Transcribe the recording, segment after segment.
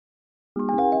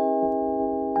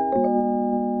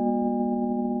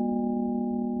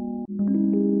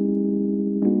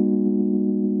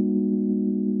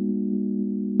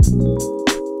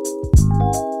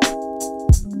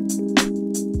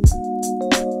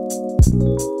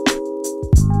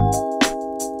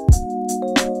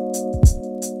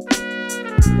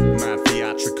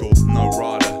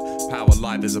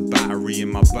there's a battery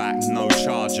in my back, no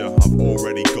charger, I've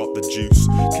already got the juice.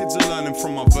 Kids are learning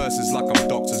from my verses like I'm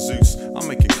Dr. Zeus. I'm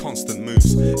making constant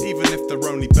moves, even if they're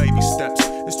only baby steps.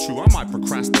 It's true, I might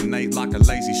procrastinate like a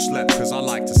lazy schlep, cause I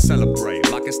like to celebrate,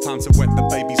 like it's time to wet the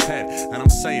baby's head. And I'm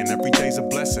saying every day's a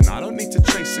blessing, I don't need to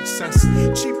chase success.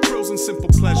 Cheap thrills and simple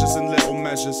pleasures in little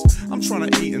measures. I'm trying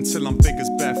to eat until I'm big as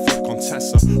barefoot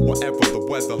Contessa. Whatever the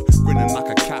weather, grinning like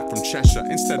a cat from Cheshire.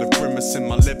 Instead of grimacing,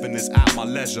 my living is at my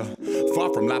leisure.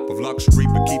 Far from lap of luxury,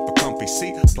 but keep a comfy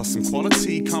seat, plus some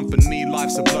quality company.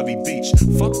 Life's a bloody beach.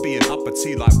 Fuck being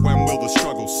uppity, like when will the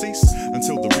struggle cease?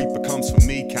 Until the reaper comes for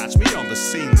me, catch me on the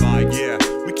scene like, yeah,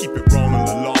 we keep it rolling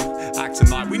along, acting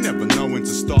like we never know when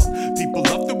to stop. People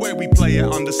love the way we play it,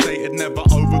 understated, never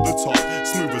over the top.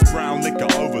 Smooth as brown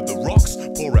liquor over the rocks,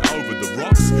 pour it over the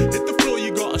rocks. Hit the floor,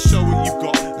 you gotta show what you've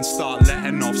got, and start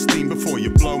letting off steam before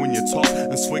you're blowing your top.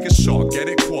 And swig a shot, get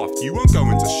it quaffed, you won't go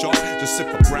into shock. Just sip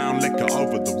a brown liquor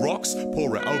over the rocks,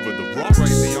 pour it over the rocks.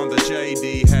 Crazy on the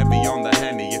JD, heavy on the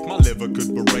Henny. If my liver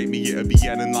could berate me, it'd be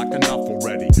ending like enough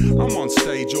already. I'm on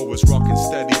stage, always rocking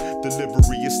steady.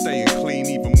 Delivery is staying clean,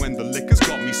 even when the liquor's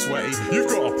got me sweaty. You've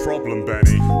got a problem,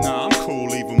 Benny. Nah, I'm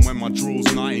cool, even when my drool's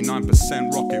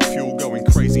 99% rocket fuel, going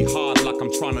crazy hard like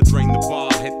I'm trying to drain the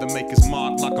bar. Hit the maker's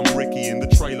mark like I'm Ricky in the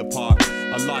trailer park.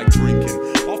 I like drinking,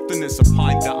 often it's a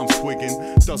pint that I'm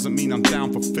swigging. Doesn't mean I'm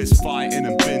down for fist fighting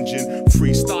and binging.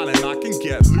 Freestyling, I can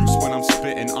get loose when I'm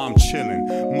spitting. I'm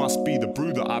chilling, must be the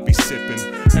brew that I be sipping.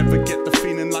 Ever get the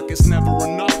feeling like it's never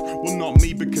enough? Well, not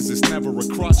me, because it's never a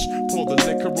crutch. Pour the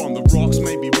liquor on the rocks,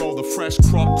 maybe roll the fresh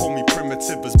crop. Call me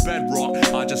primitive as bedrock,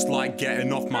 I just like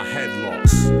getting off my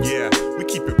headlocks. Yeah, we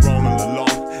keep it rolling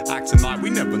along, acting like we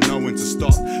never know when to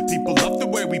stop. People love the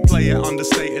way we play it,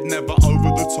 understated, never over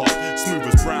the top. Smooth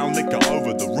as brown liquor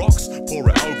over the rocks, pour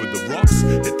it over the rocks.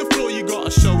 Hit the floor, you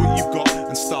gotta show what you've got,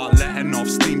 and start letting off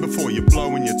steam before you're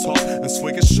blowing your top. And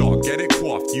swig a shot, get it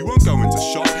quaffed, you won't go into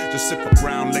shock. Just sip a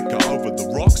brown liquor over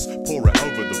the rocks, pour it